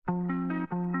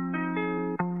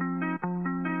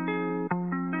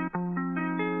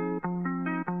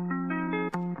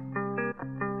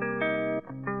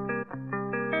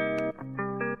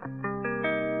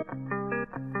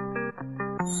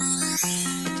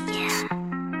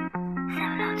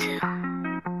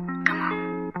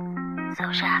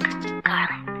shock,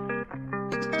 Carly.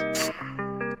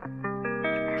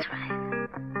 That's right.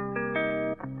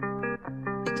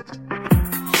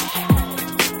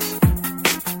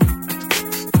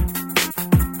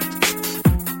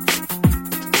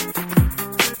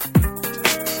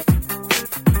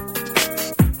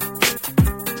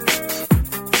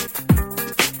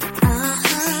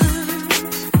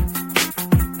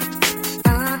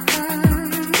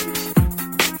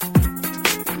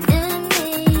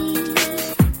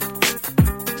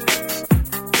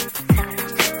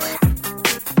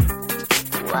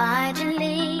 Why'd you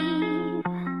leave?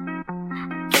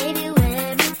 Gave you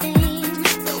everything,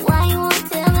 so why you won't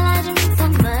tell me lies you mean so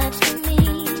much to me?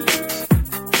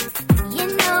 You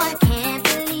know I can't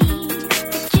believe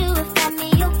that you have got me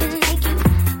open like you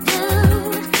do.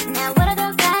 Now what a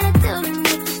girl gotta do to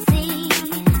make you see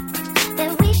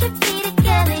that we should be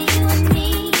together, you and me?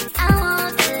 I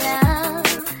want the love.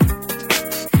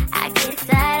 I get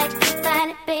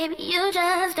excited, baby, you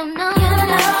just don't know. You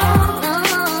know.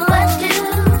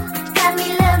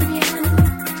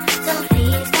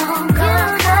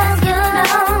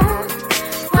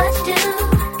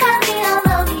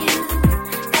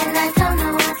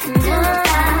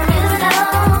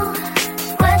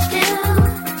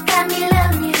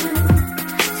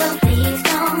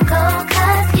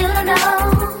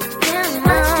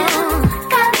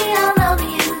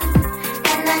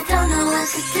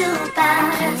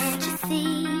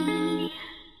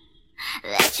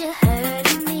 That you're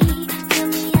hurting me, fill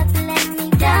me up and let me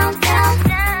down, down,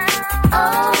 down.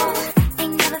 Oh,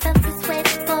 ain't never felt this way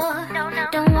before.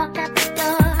 Don't walk out the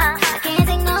door, I can't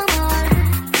take no more.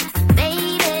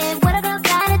 Baby, what a girl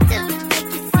gotta do to make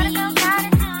you see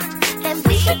that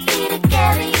we should be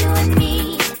together, you and me?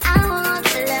 I want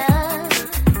the love.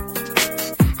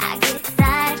 I get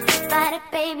excited,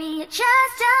 baby, you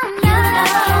just don't know.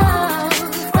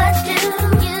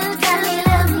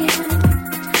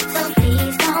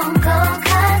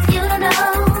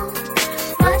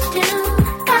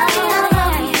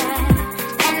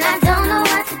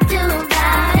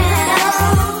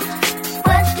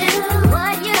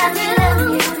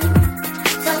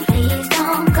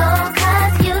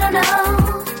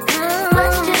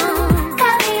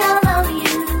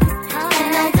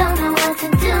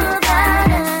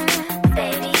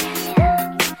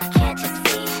 Can't you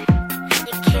see?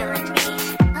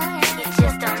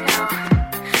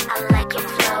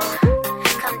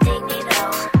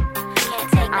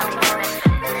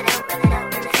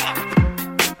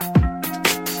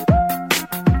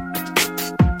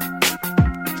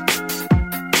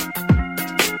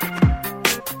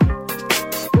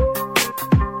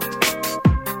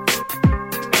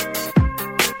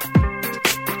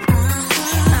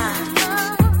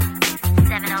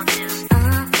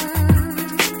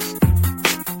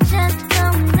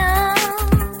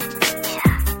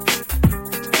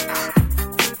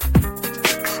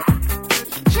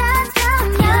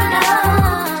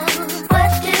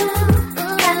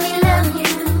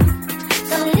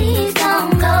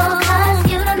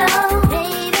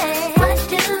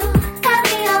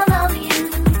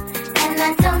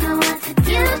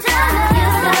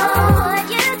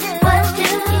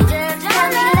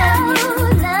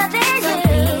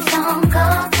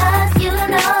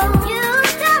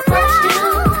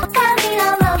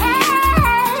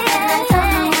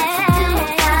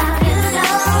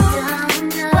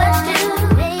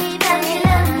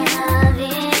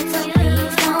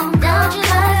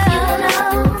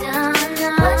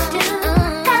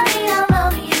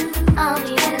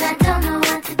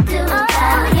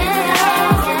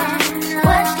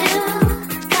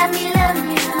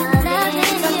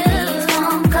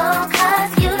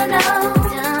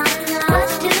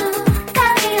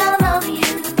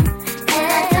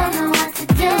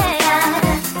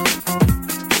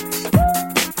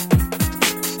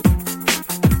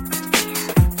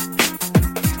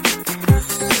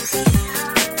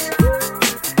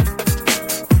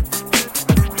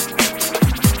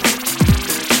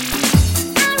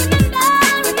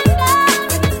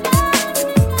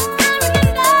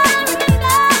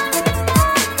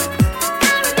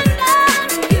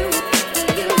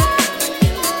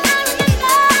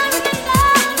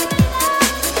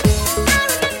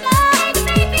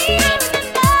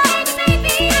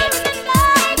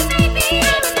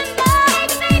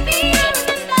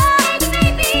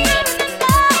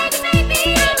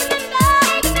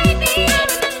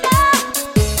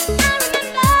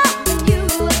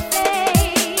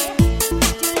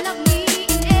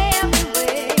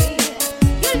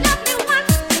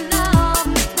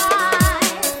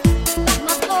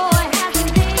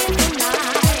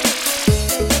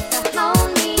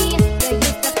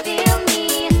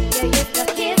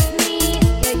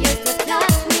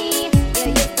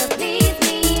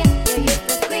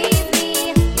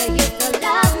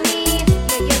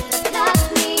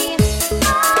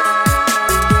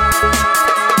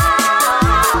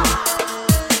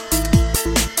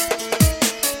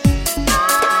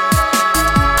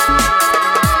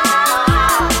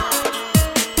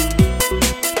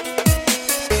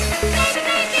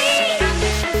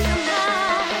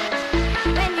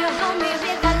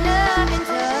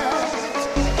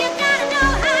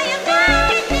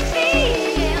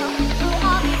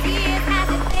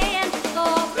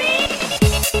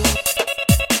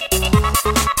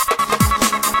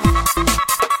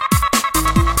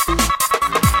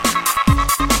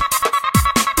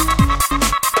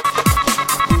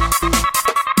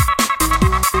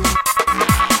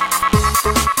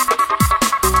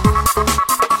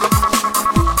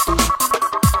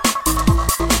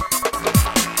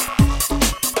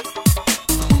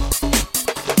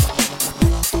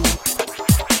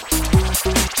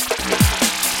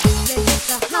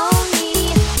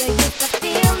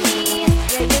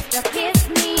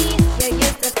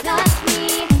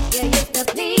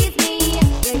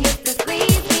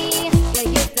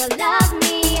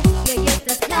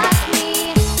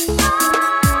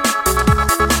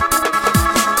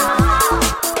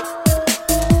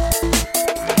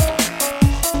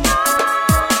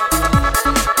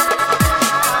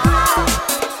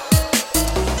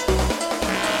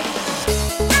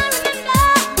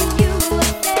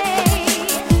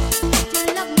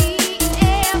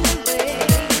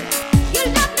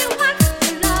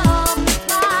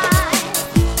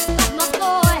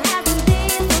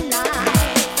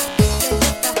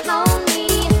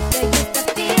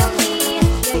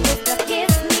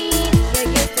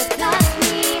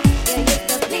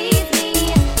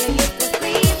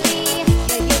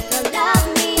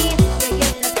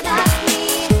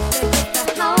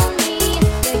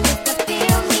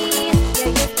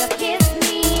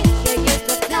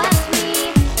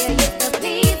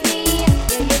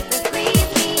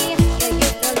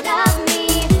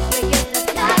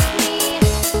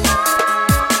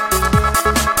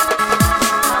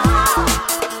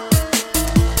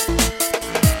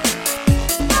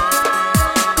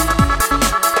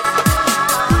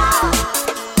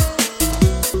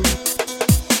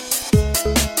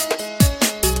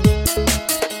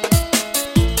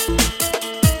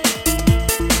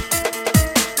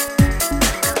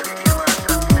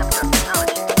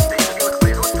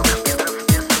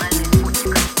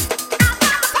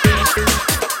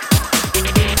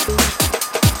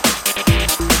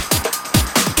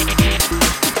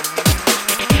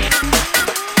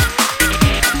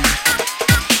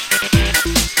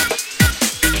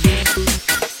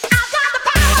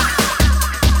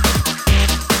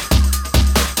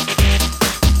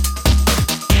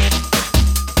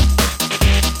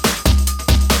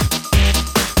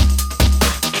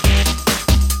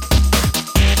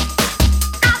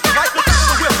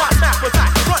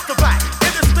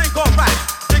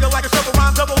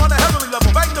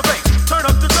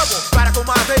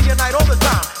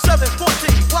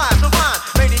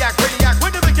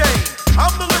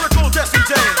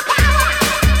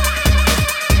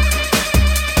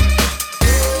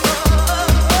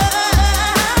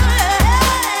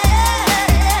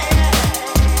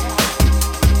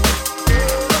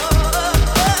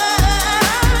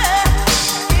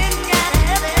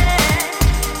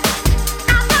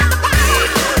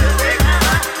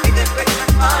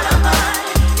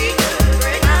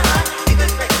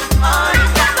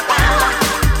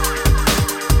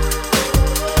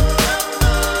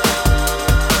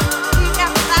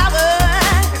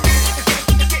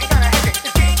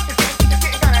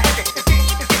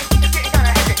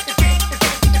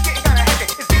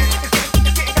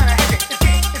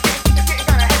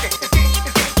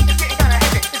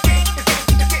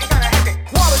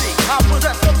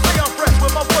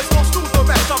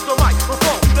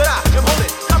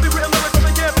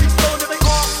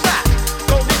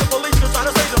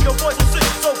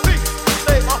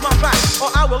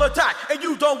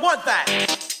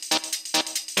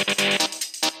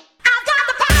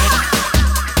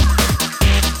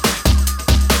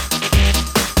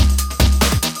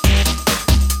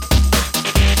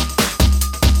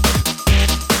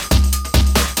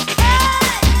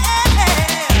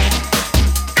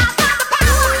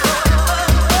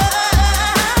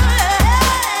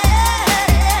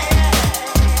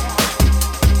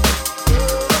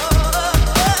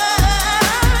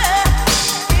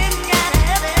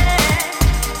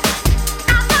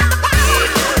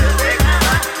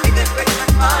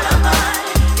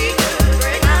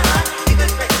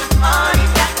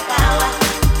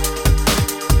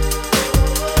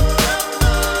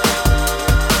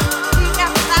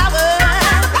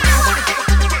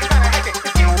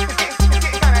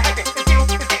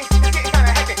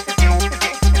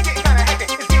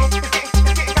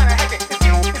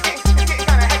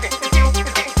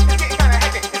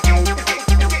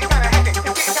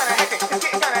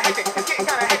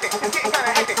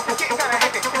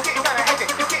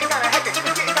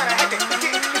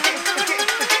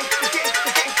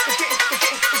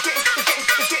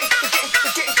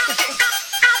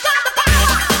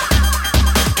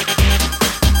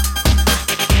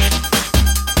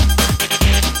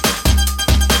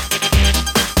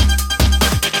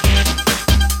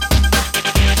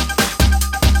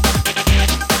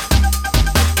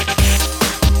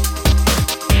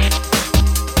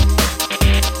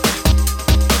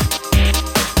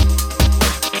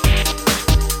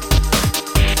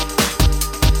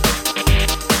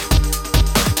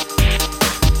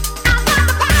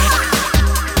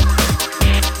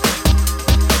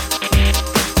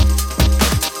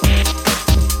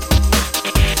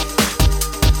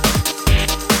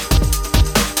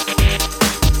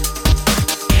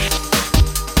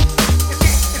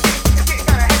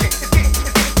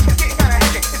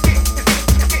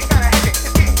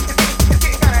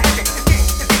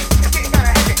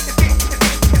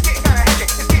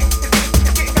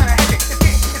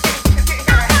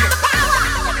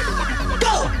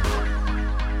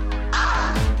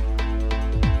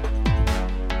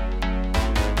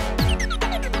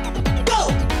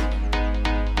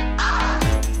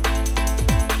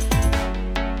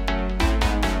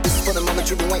 moment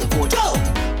you've been waiting for. Go!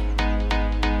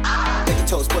 Make a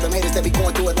toast for them haters that be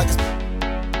going through it like it's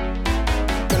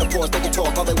menopause. They can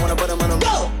talk all they wanna, but I'm on them.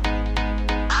 Go!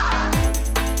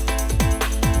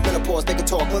 Menopause, they can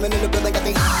talk. Women in the building got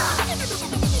they.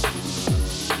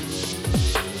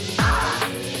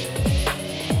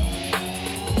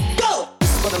 Go!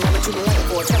 For the moment you've been waiting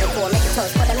for. 24,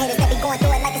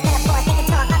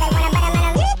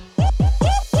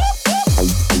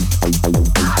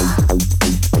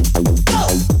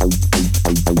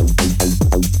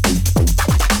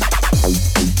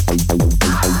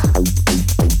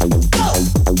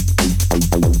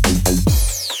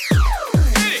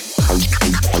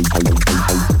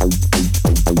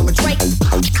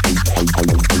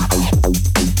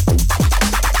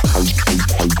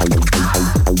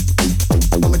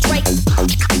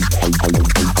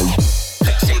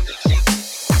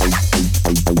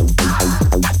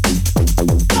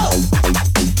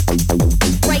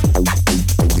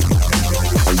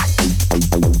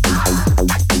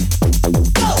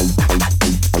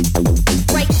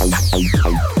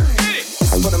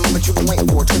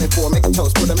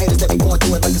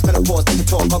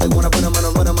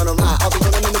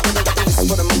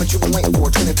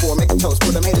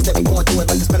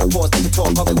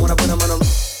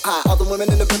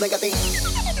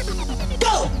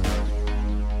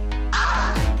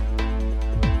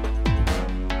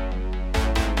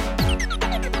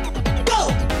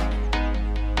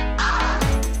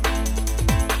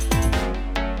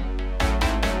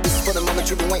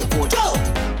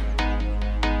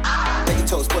 make a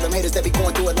toast for them haters that be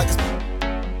going through it like it's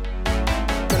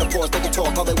menopause. They can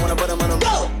talk all they wanna, but I'm on them.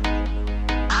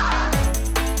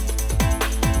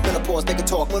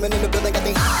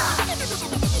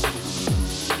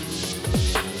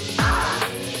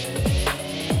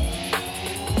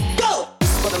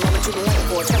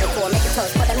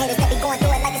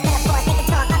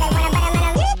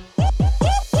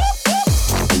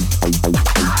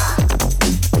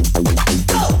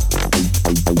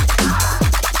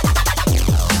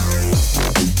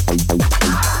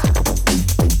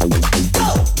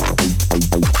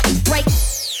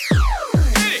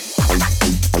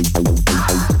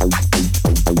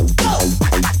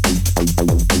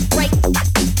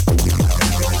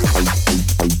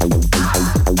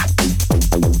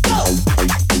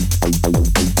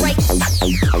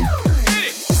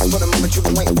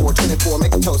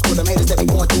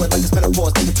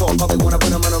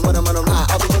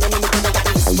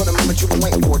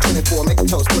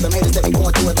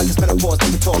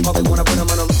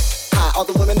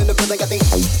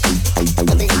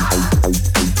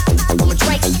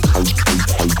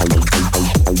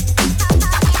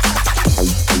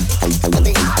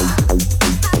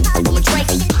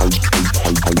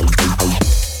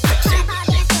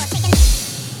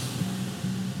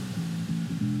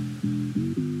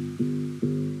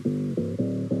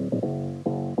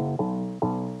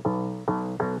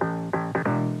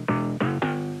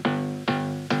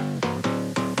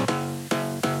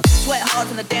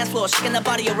 Shaking the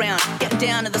body around, getting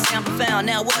down to the sound profound.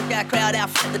 Now work that crowd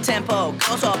out, flip the tempo.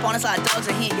 Girls up on us like dogs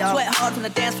in heat, yo. Sweat hard from the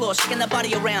dance floor, shaking the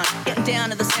body around, getting down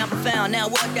to the sound profound. Now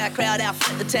work that crowd out,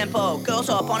 flip the tempo. Girls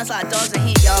up on us like dogs in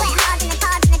heat, yo. Sweat hard in the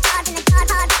hard in the hard in the hard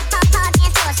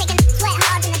dance floor, shaking. Sweat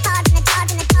hard in the hard in the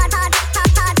hard in the hard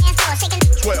dance floor, shaking.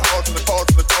 Sweat hard in the hard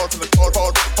in the hard in the hard dance floor, shaking. Sweat hard in the hard in the hard in the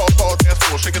hard dance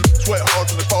floor, shaking. Sweat hard in the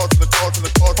hard in the hard in the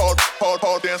hard dance floor,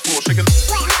 shaking. Sweat hard in the hard in the hard in the hard dance floor, shaking.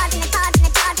 Sweat hard in the hard in the hard in the hard dance floor, shaking. Sweat hard in the hard in the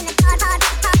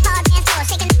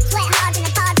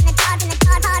hard in the hard dance floor, shaking. Sweat hard in the hard in the hard in the hard dance floor, shaking. Sweat hard in the hard in the hard in the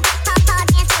hard dance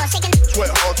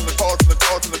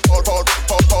floor,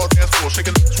 shaking.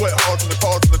 Sweat hard in the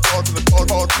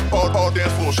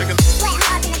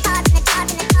hard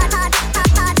in the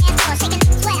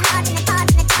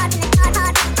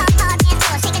hard in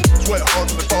the hard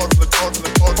dance floor, shaking. Sweat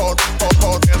hard in the hard in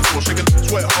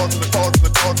the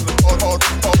hard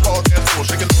in the hard dance floor,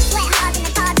 shaking. Sweat hard in the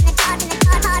hard in the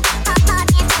hard in the hard dance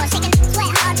floor, shaking.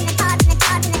 Sweat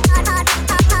hard in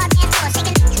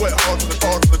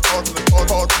the hard in the hard in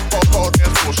the hard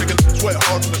dance floor, shaking. Sweat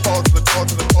hard in the hard in the hard in the hard dance floor, shaking. Sweat hard in the hard in the hard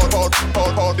in the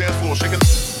hard dance floor, shaking.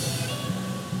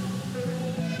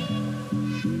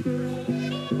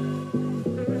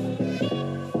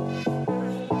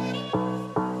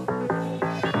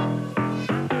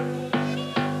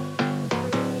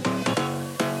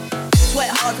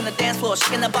 Hard from the dance floor,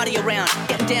 shaking the body around,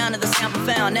 getting down to the sound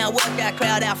profound. Now work that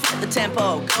crowd out, flip the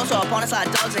tempo. Girls up on us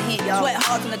like dogs in heat, yo. Sweat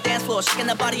hard from the dance floor, shaking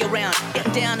the body around,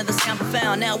 getting down to the sound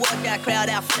profound. Now work that crowd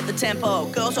out, flip the tempo.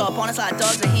 Girls up on us like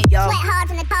dogs in heat, yo. Sweat hard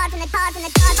from the hard from the hard from the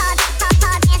hard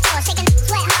dance floor, shaking.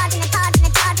 Sweat hard from the hard from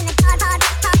the hard from the hard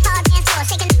dance floor,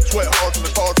 shaking. Sweat hard from the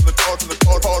hard from the hard from the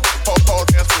hard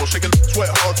dance floor, shaking.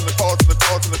 Sweat hard from the hard from the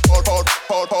hard from the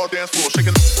dance floor,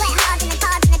 shaking. Sweat hard in the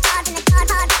hard in the hard in the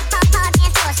hard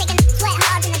dance floor, shaking. Sweat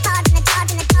hard in the hard in the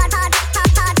hard in the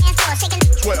hard dance floor, shaking.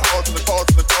 Sweat hard in the hard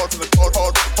in the hard in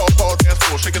the hard dance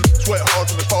floor, shaking. Sweat hard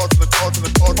in the hard in the hard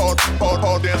in the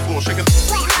hard dance floor, shaking.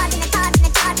 Sweat hard in the hard in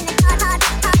the hard in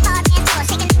the hard dance floor,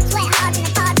 shaking. Sweat hard in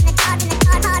the hard in the hard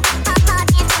in the hard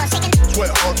dance floor, shaking. Sweat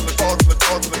hard in the hard in the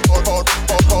hard in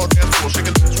the hard dance floor,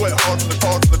 shaking. Sweat hard in the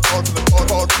hard in the hard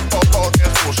in the hard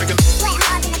dance floor, shaking. Sweat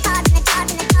hard in the hard in the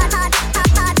hard in the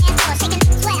hard dance floor, shaking.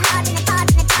 Sweat hard in the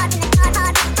hard in the hard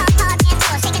in the hard dance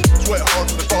floor, shaking. Sweat hard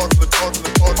in the hard in the hard in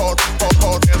the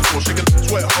hard dance floor, shaking.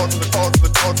 Sweat hard in the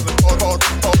hard in the hard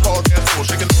in the hard dance floor,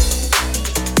 shaking.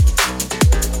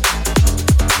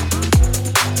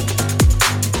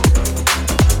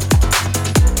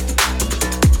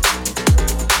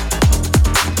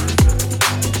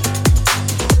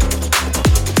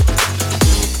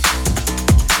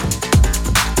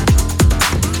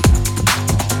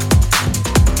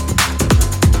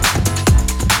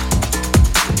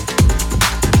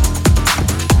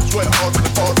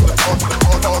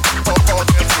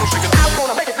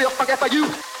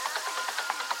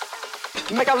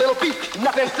 Make a little beat,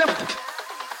 nothing simple,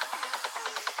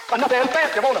 but nothing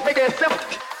fast. You wanna make it simple,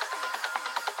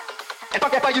 and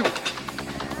funky for you.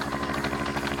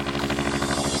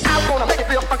 I'm gonna make it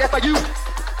feel funky for you.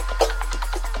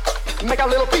 Make a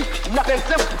little beat, nothing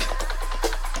simple,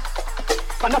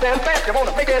 but nothing fast. You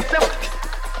wanna make it simple,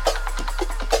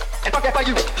 and funky for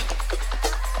you.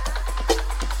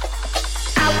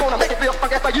 I'm gonna make it feel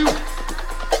funky for you.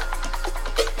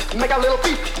 Make a little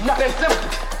beat, nothing simple.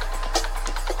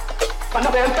 But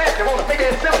nothing fast, you wanna make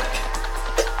it simple.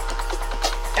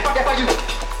 And fuck it for you.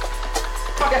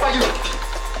 Fuck it for you.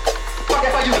 Fuck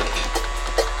it for you.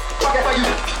 Fuck it for you.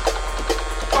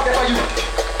 Fuck it for you.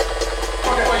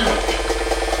 Fuck it for you.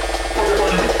 Fuck it for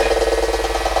you.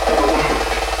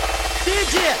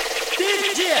 DJ.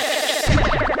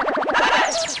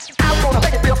 I'm gonna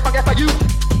make it feel funky for you.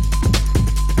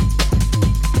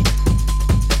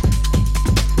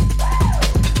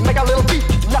 Make a little beat,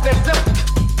 nothing simple.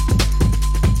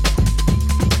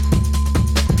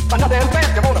 But nothing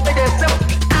fast, you wanna make it simple.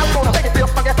 I'm gonna make it feel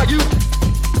funky for you.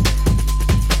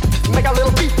 Make a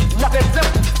little beat, nothing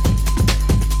simple.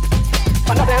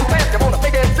 But nothing fast, you wanna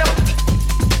make it simple.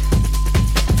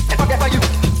 And funky for you.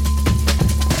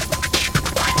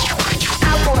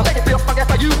 I'm gonna make it feel funky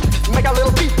for you. Make a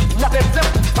little beat, nothing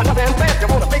simple. But nothing fast, you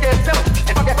wanna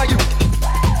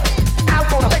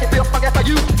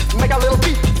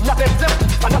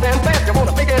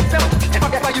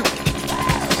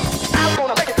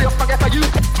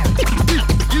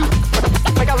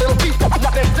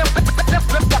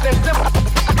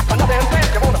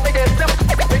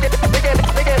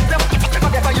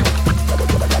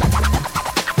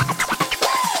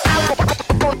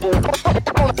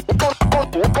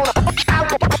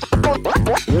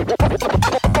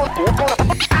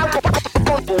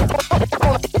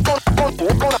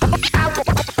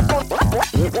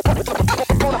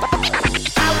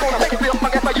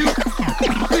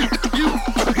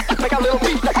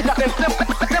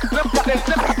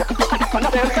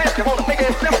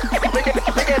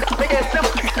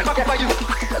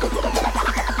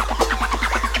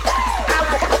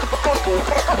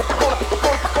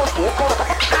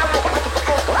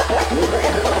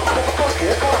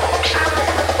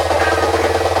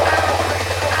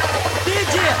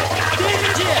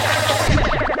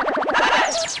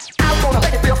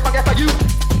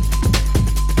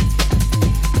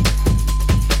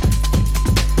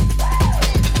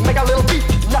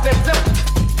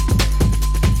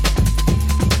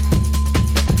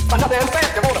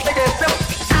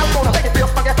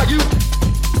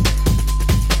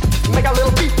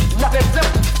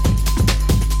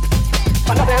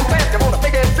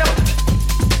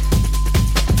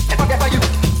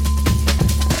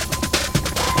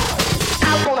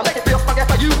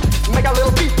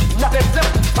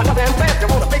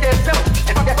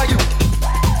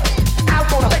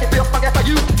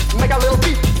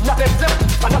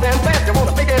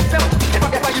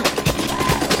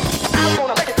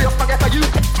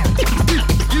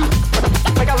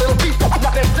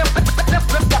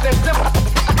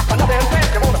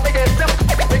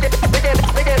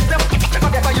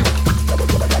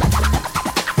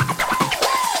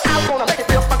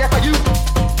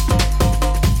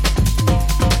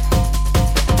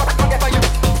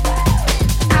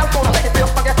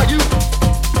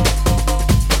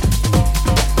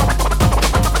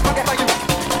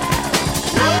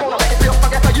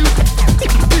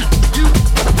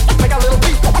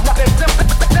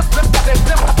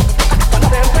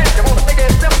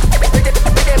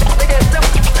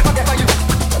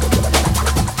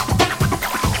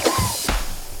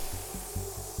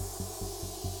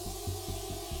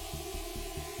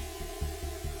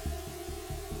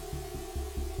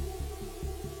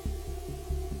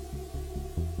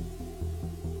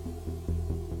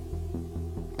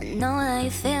know that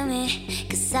you feel me,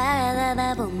 'cause I got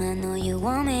that boom. I know you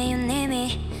want me, you need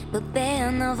me, but babe,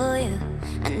 I'm not for you.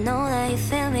 I know that you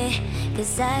feel me,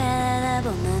 'cause I got that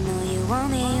boom. I know you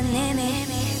want me, you need me.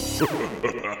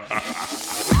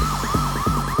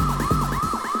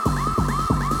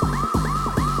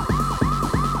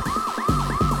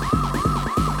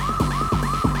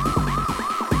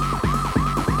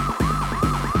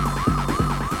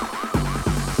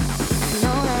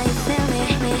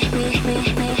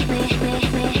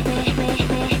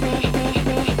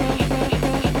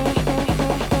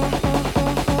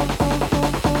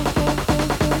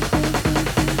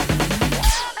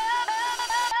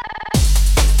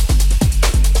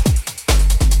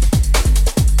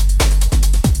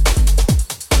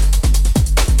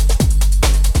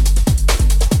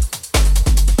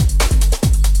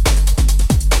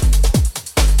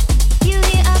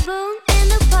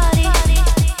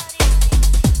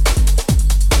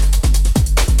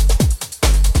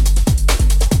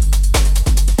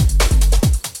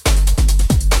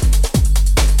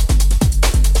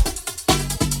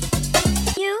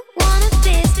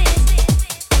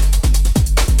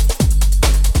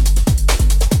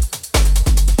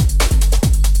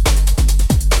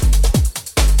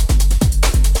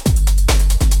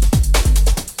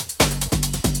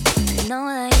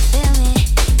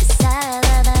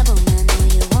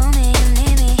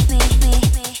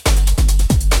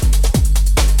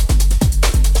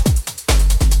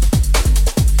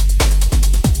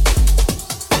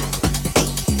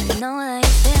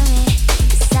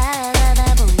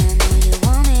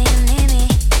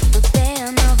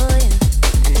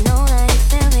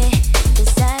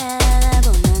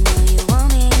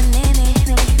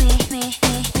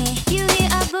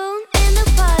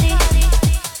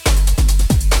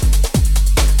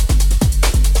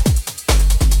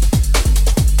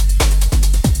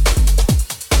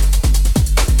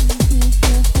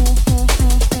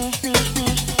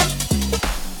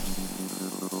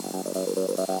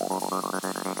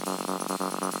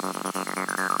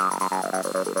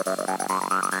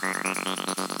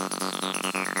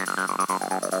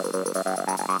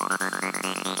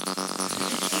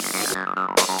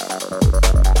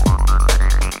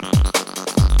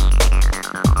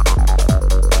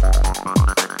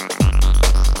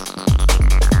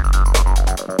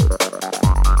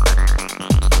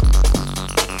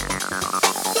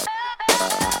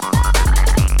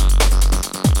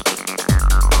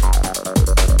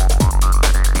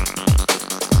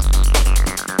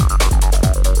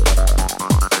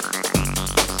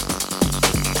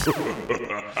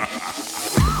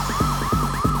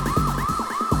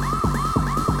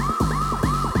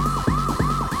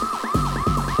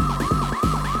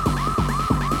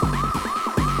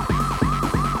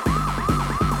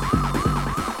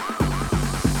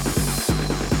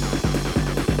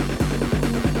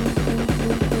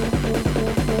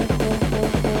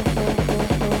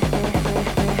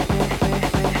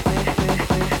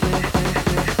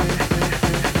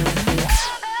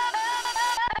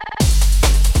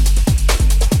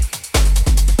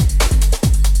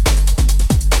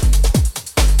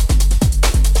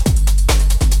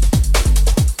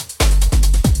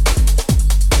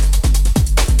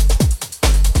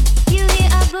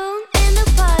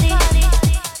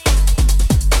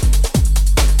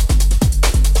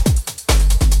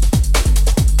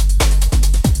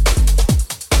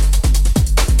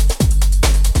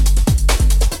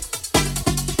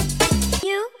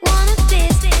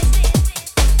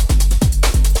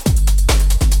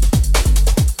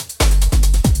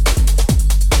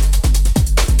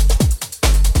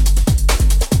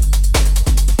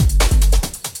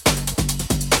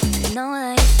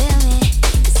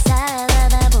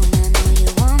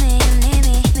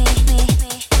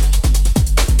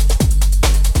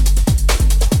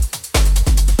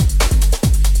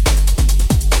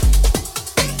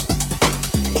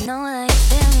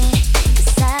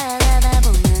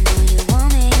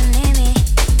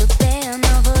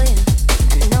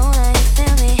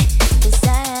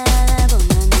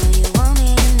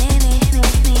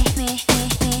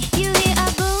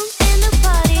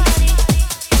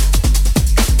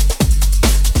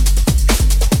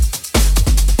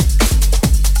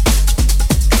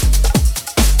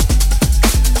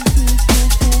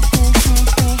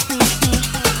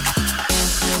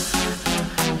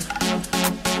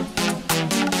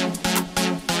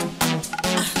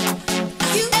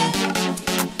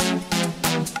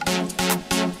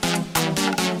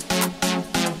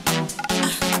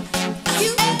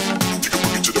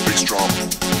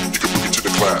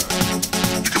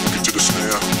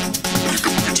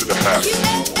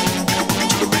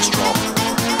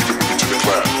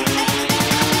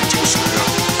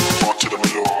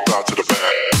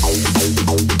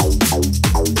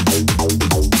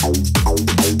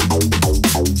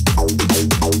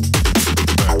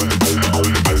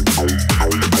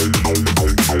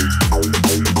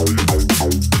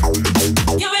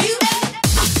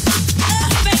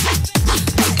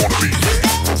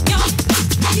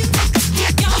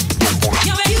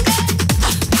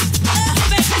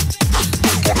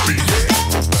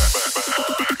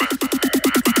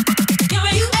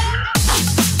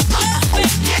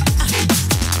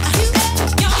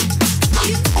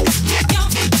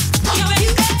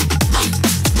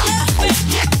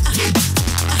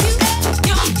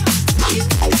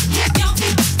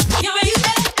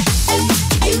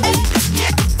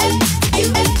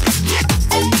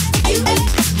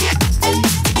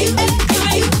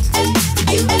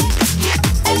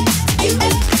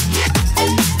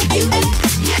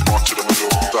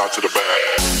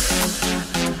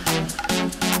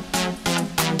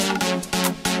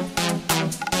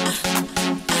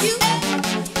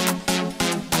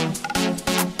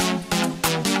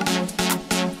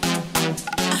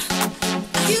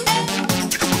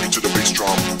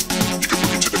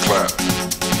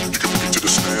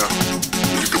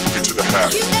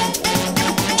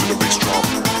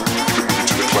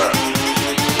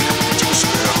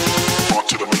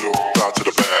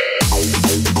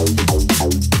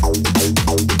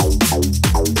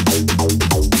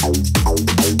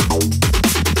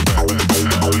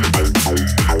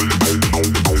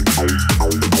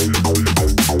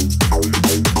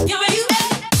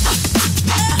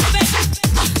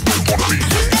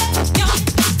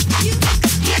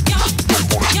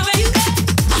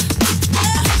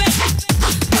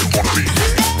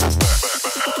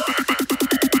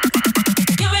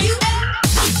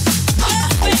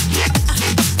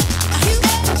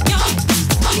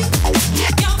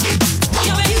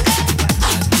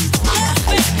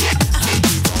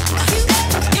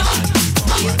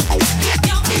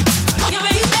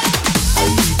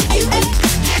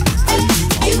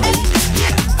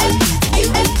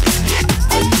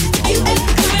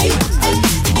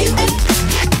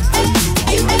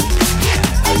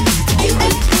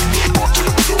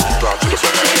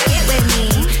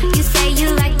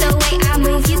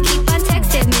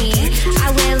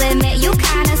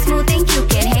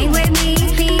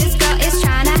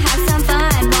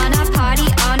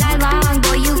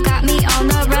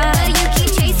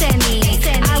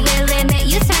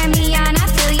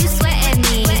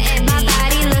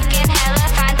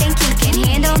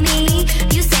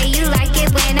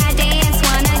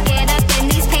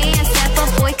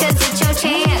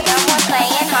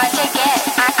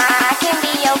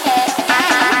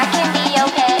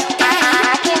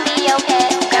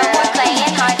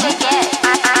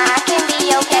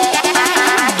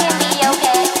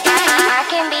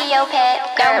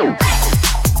 You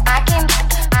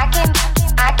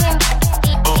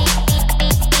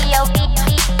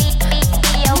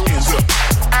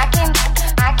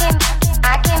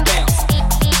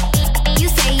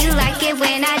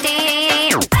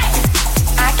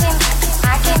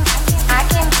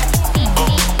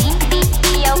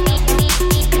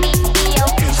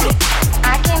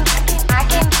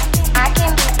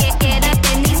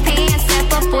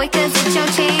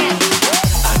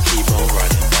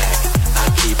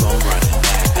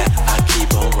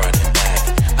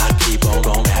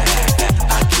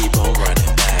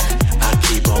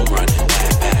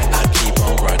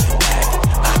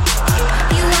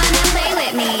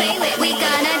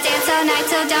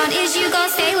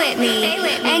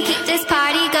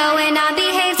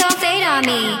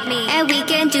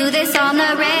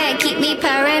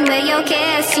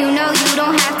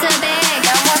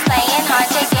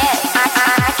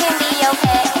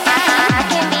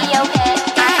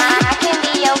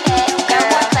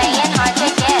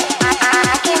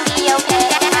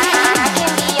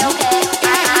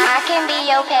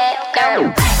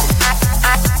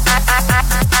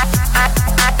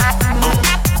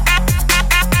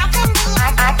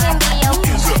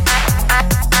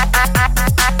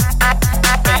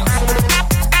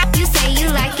say you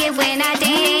like it when I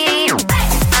dance.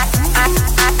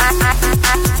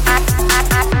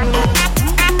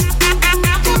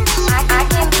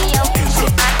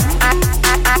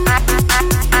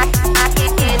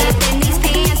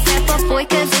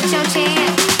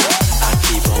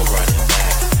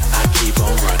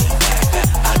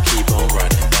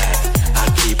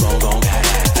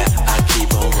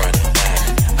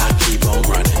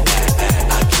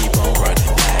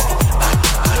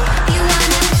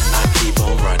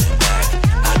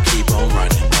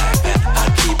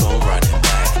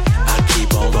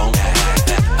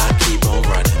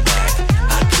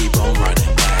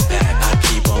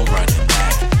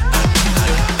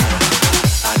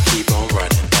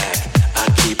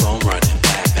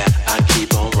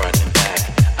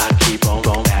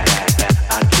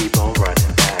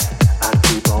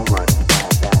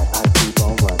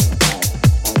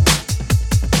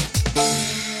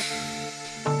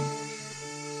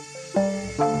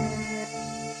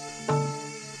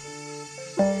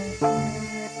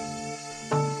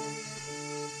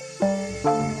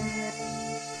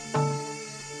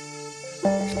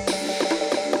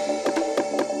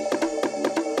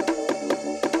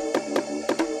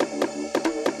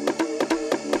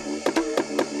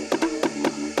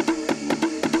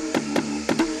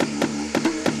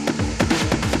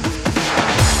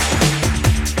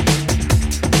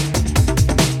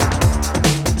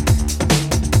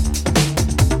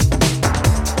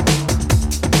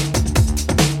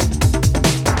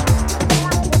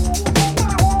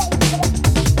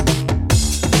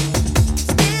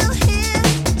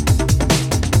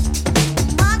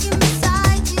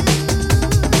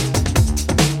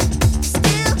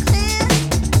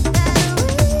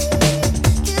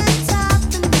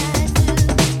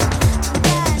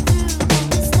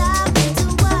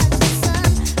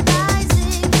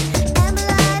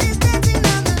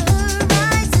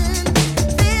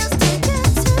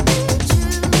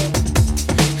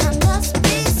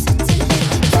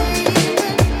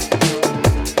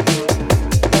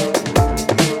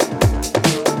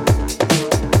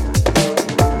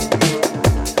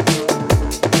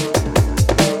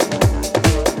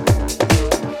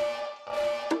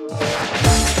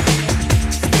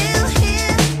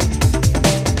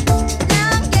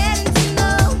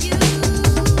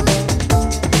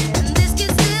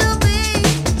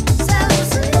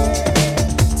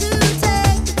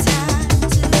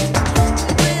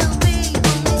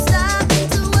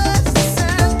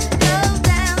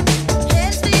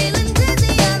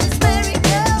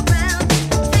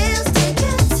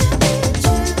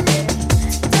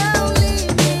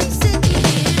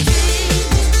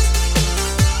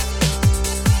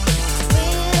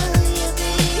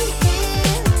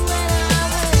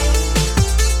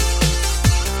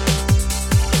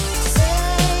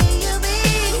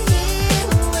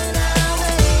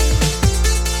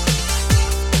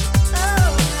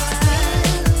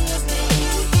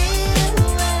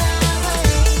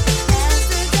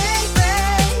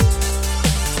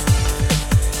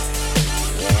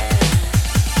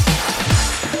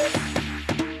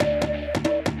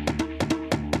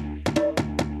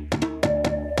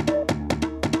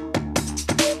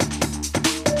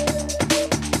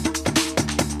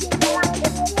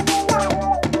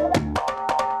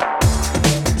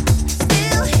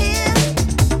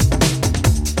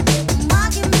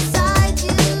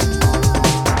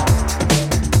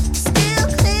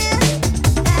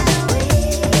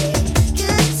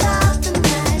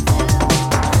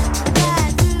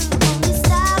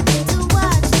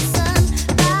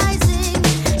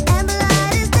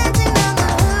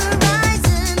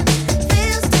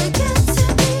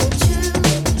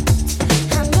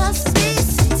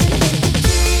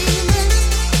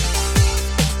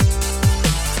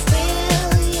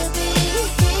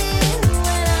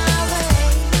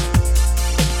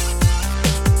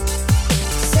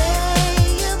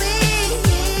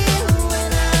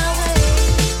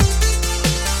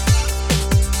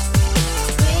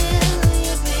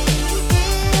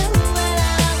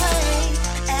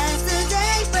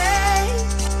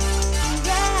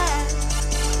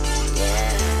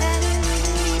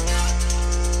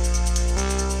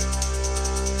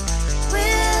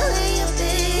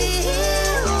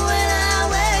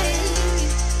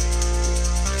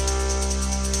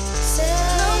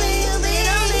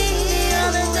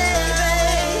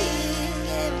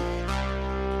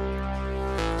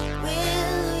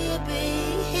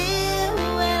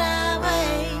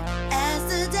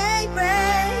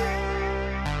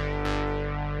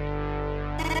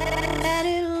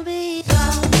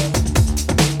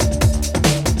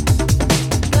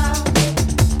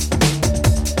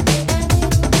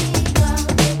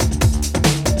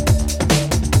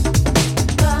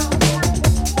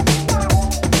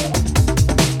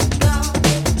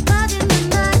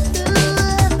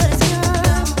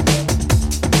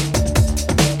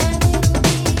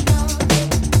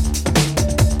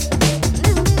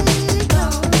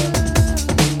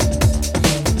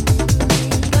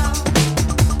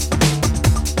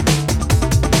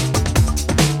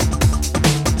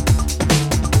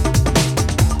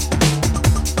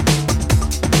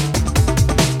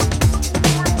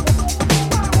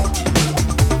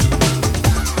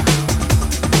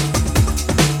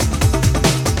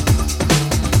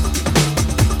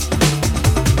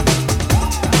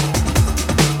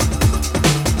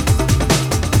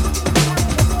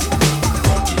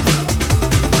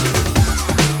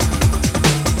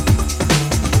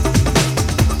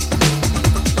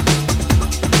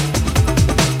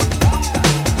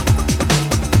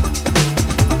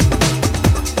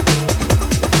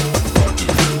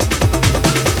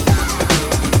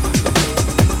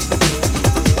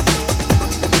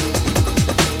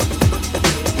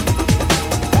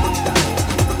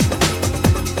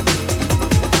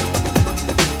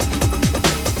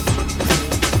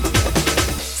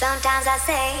 Sometimes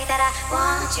I say that I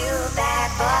want you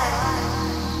back, but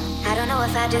I don't know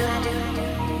if I do.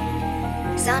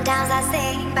 Sometimes I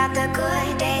think about the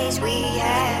good days we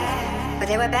had, but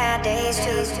there were bad days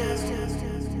too.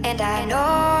 And I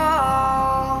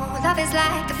know love is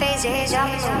like the phases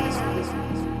of the moon.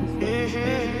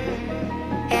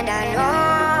 And I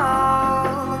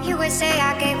know you would say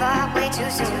I gave up way too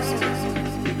soon.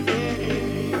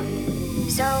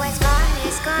 So it's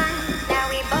gone, now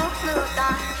we both moved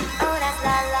on. Oh, that's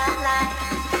la la la,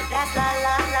 that's la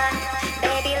la la.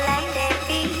 Baby, let it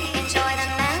be, enjoy the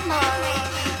memory.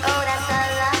 Oh, that's la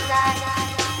la la,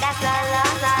 that's la la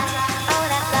la. Oh,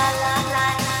 that's la la la,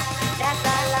 that's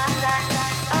la la la.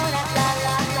 Oh, that's la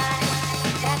la la,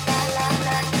 that's la la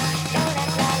la. Oh,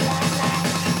 that's la la la,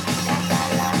 that's la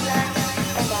la la.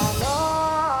 And I know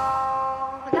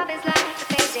love is like the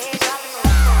phases of the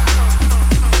moon.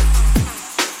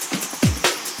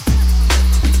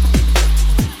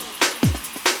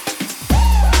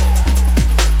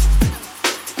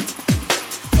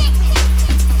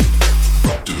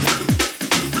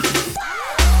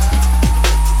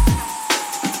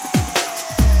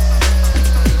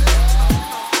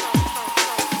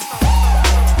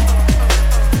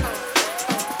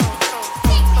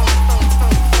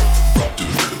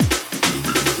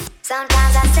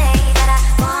 Sometimes I say that I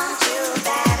want you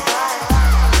back,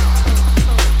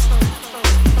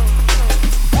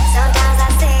 sometimes I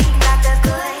think about the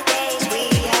good days we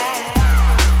had.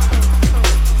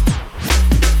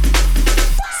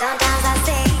 Sometimes I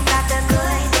think about the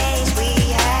good days we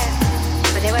had,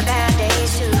 but there were bad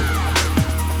days too.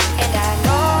 And I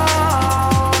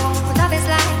know love is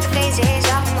like the phases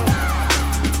of the moon.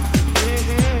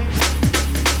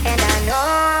 And I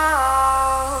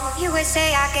know you would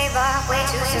say I gave up way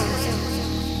too soon.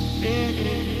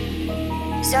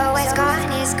 So it's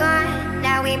gone,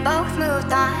 now we both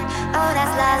moved on. Oh,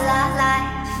 that's la la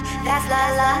life, that's la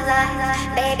la life.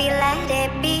 Baby, let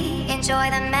it be, enjoy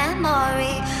the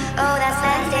memory. Oh, that's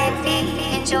let it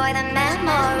be, enjoy the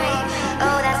memory.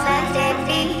 Oh, that's let it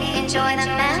be, enjoy the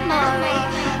memory.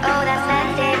 Oh, that's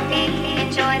let it be,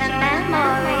 enjoy the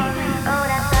memory. Oh,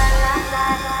 that's la la la,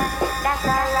 that's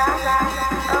la la la.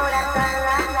 Oh, that's la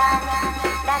la la,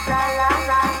 that's la la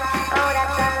la. Oh,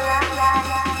 that's la la la,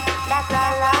 that's la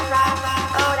la la.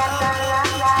 Oh, that's la la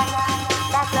la,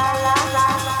 that's la la la.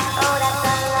 Oh, that's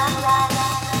la la la,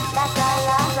 that's la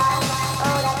la la.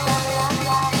 Oh, that's la la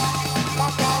la,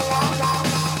 that's la la la.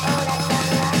 Oh, that's la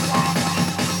la la,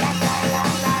 that's la la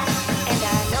la.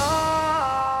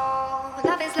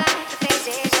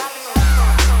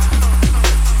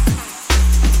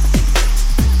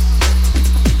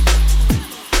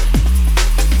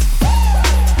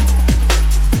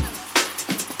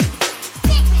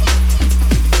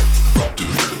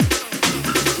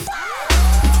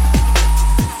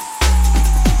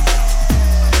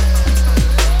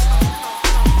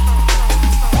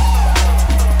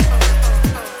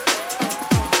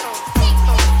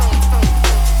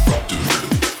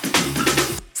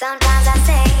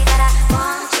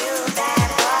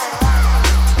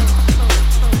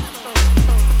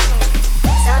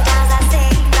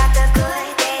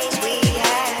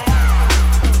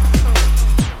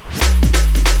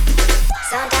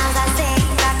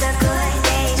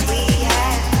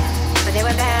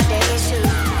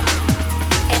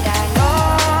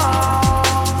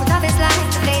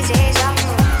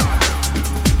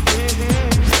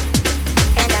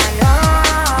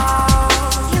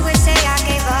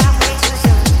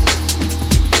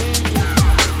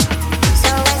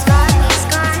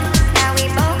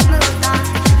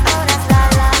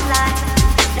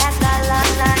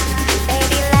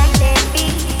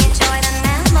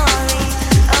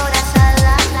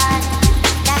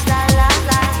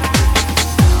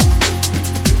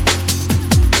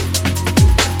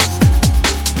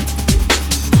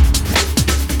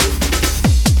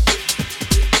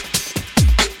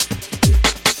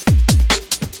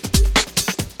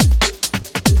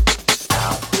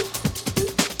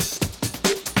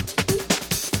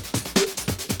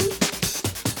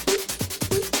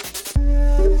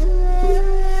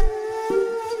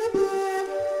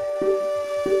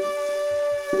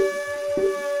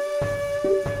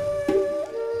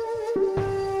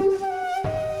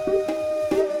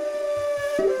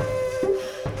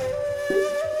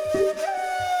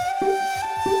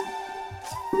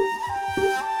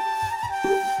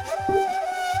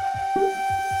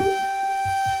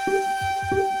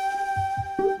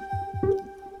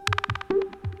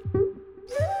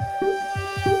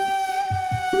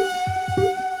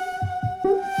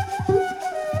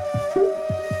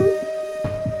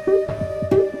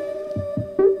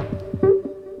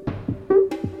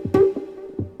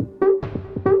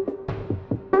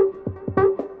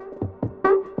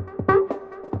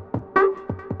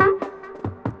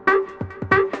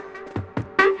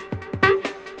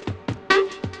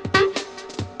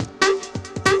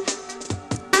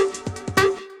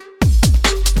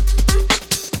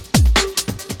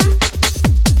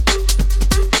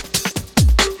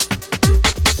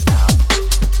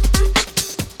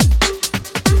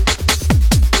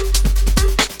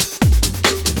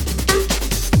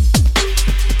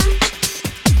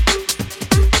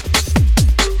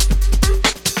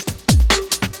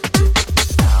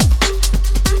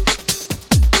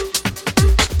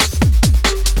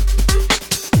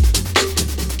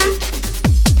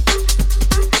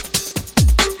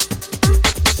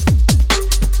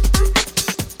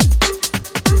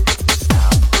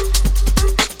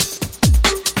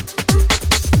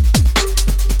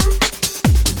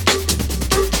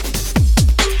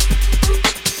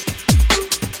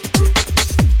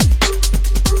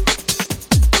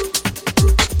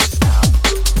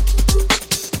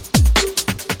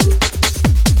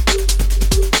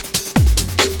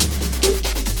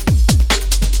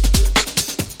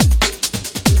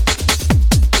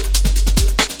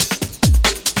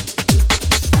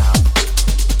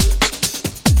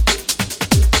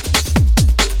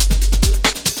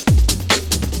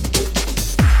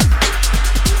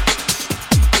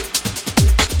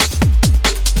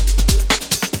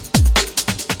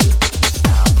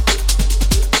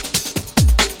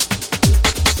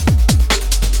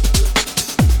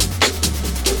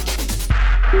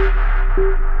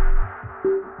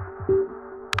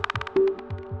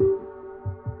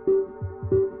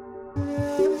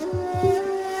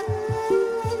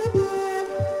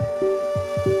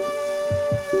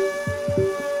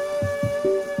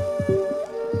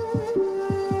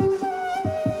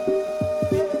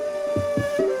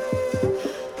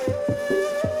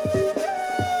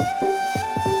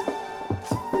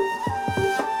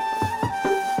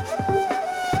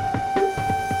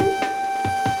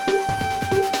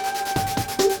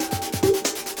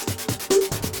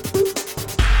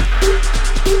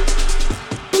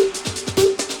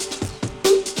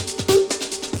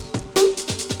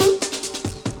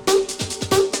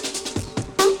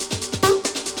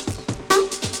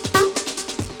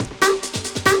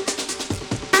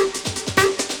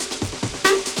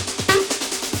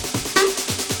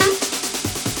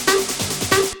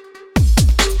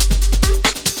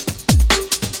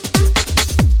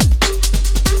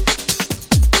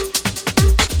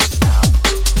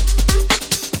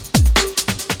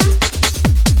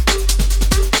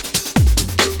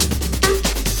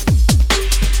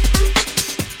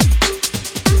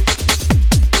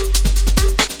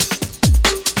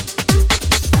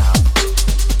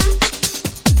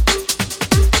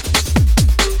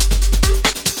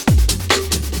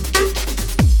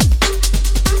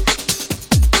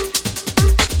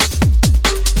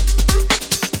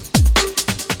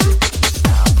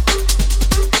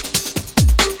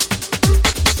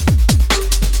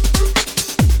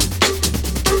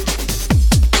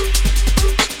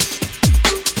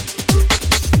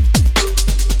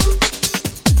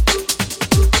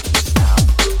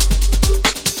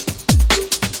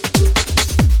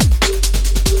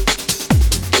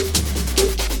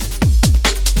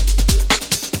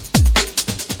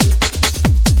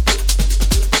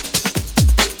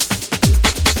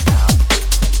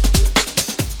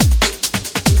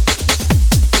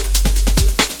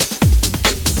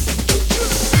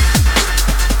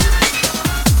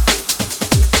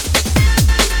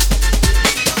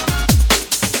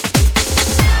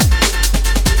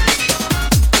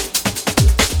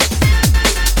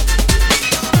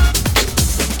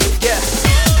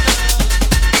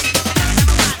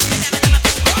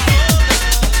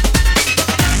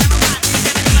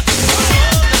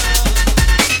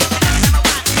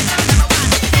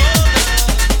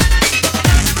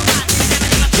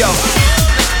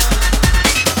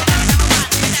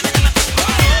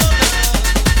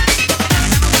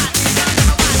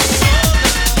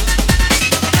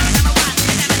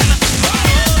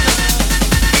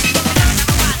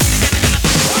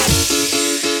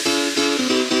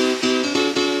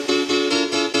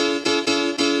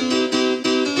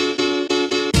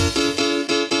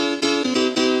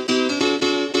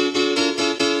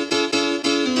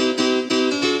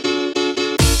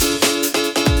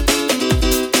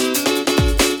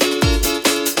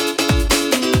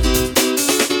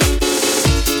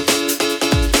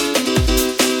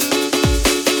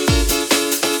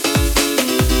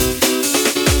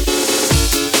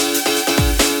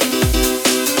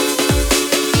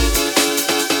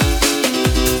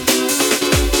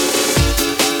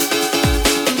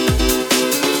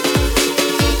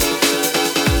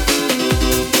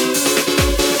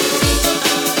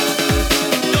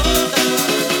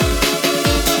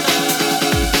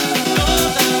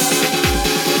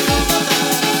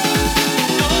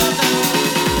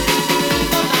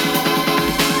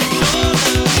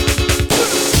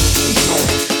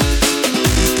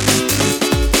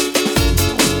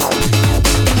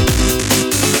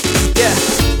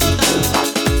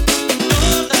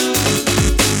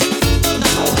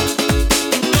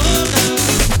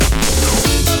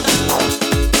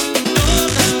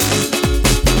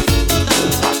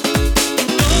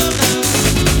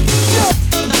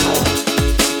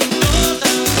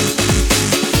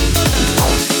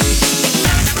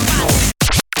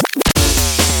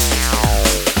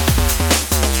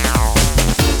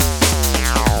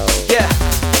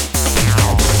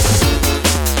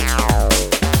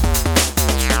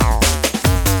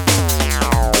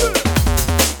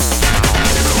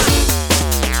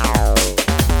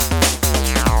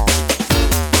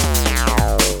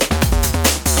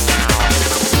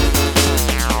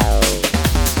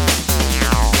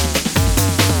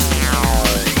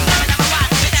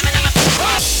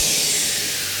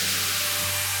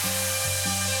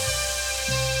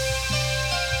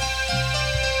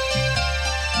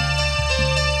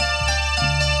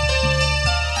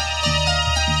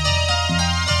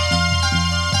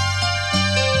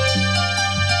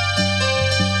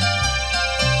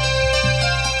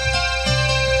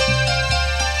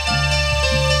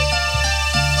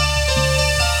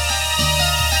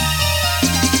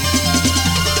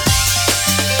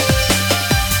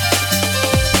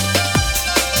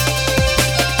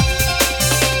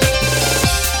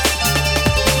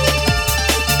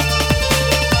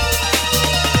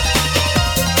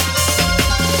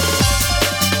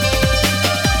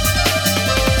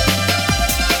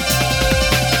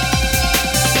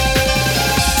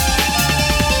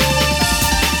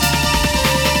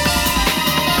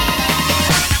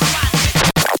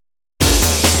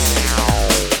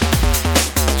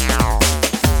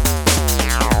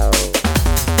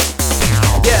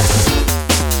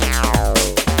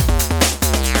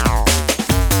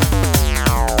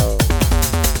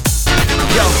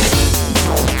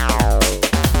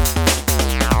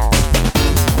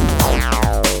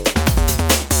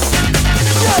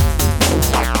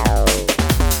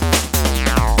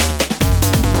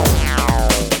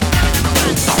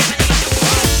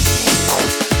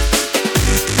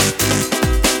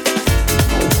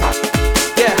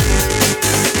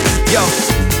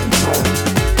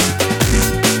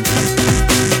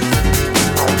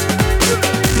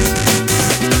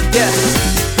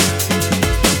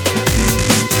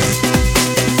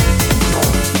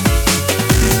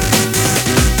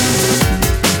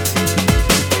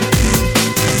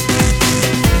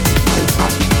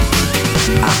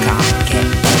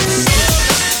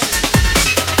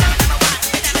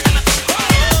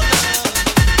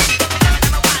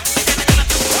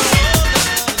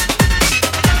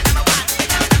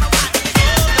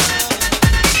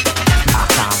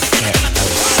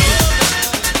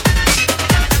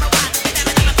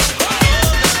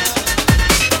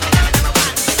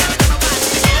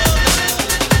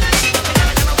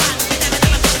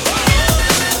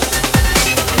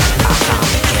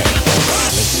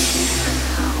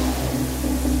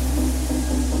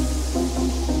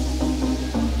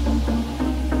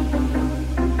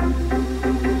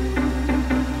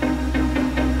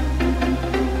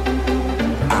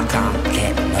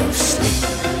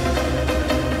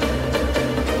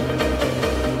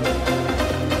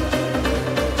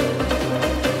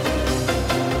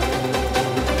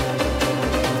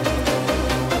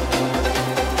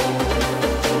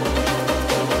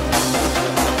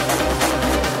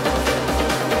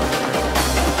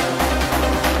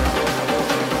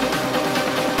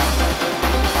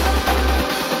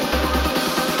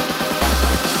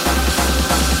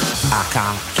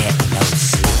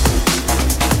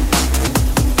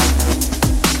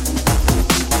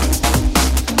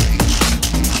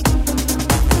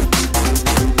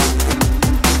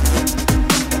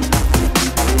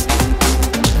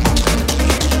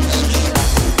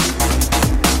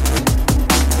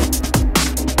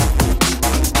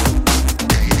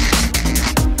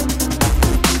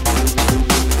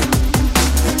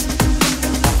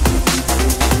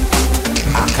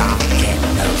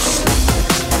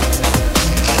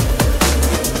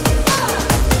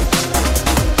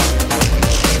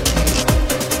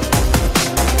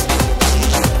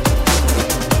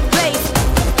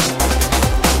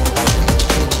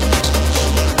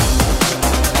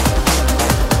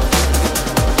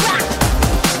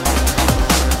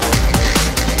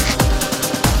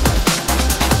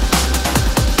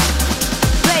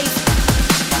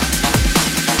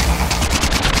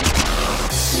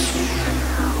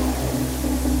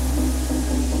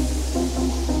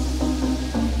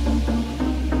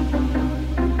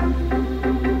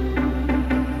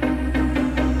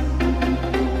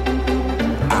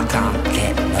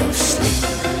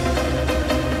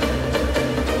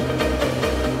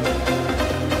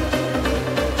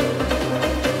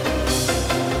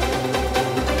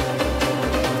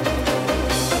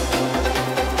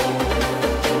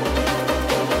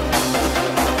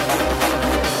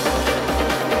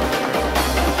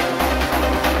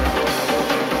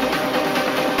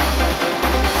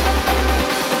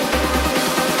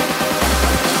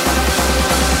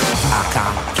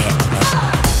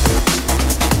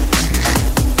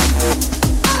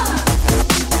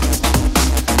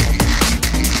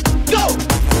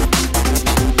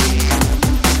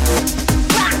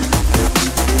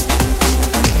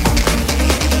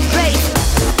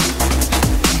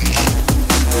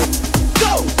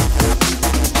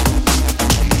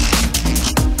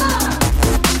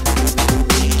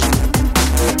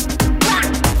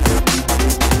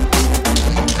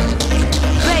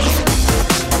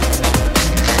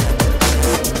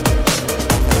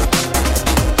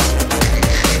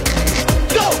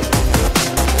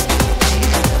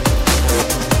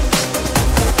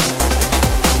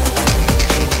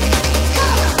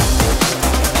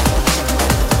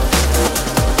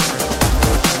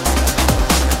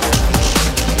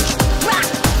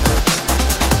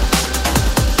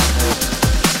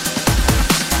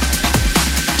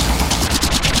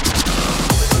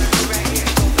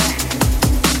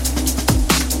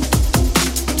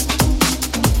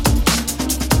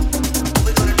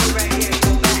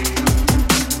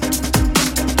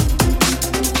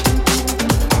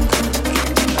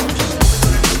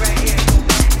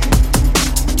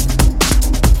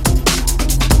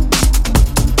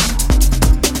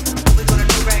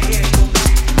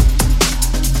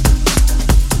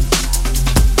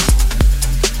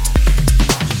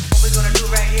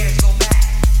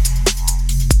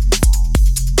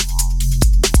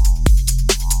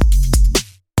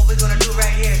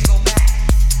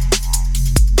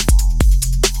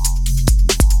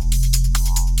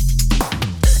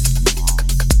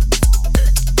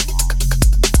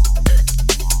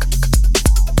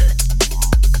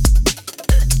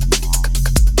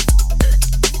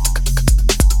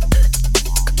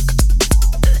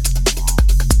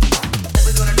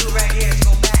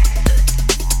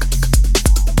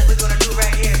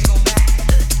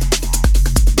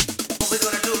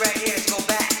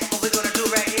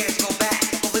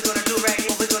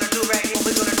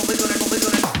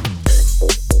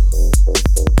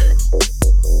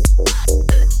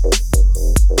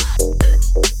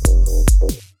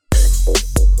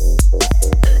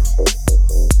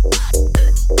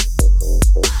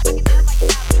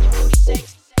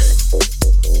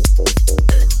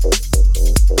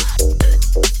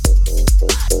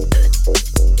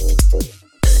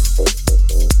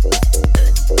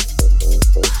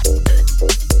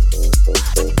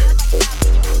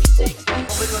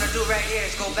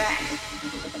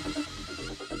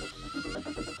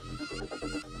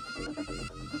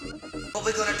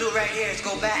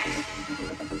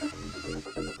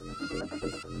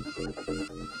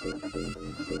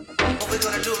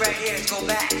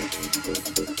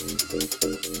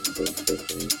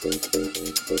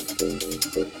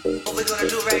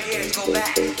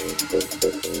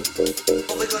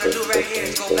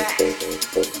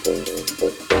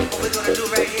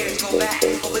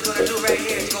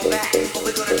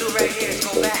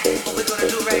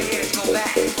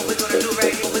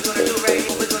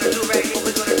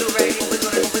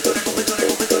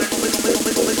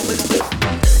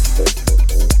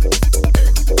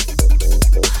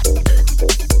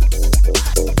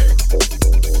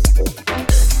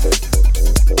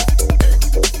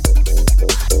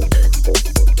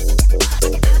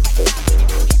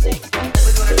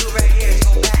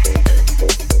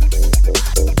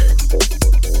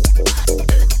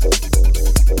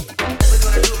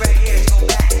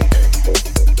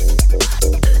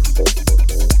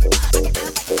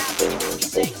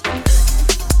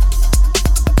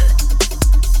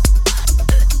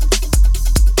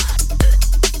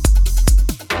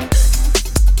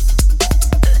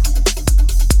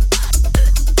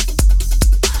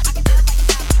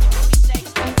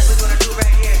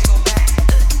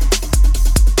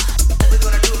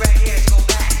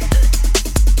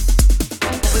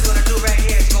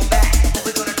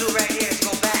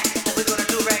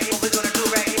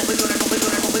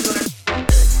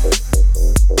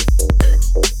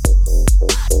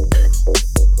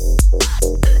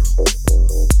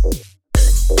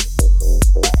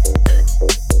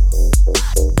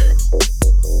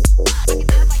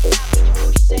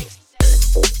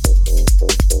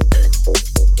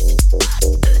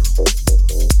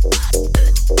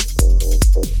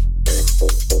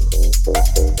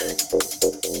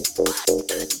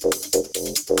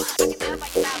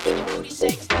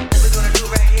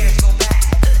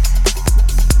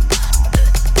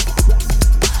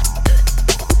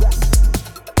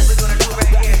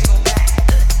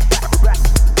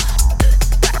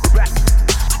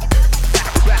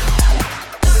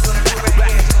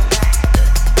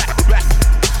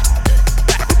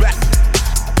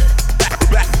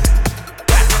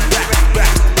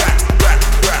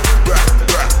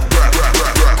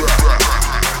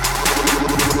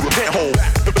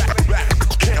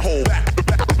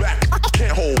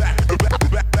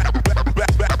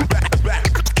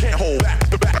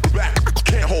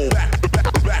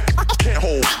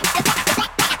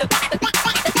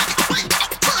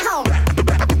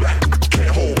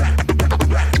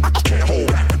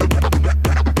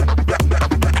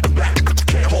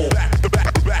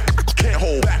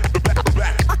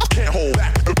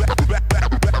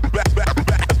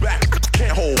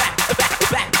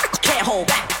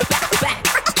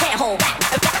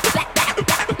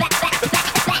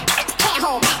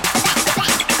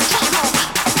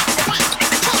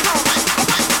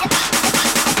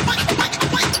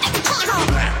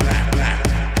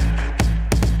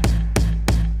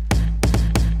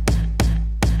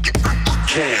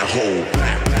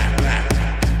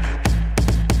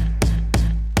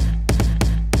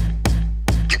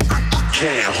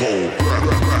 can't hold.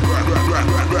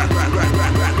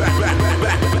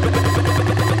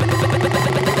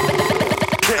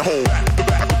 Can't hold.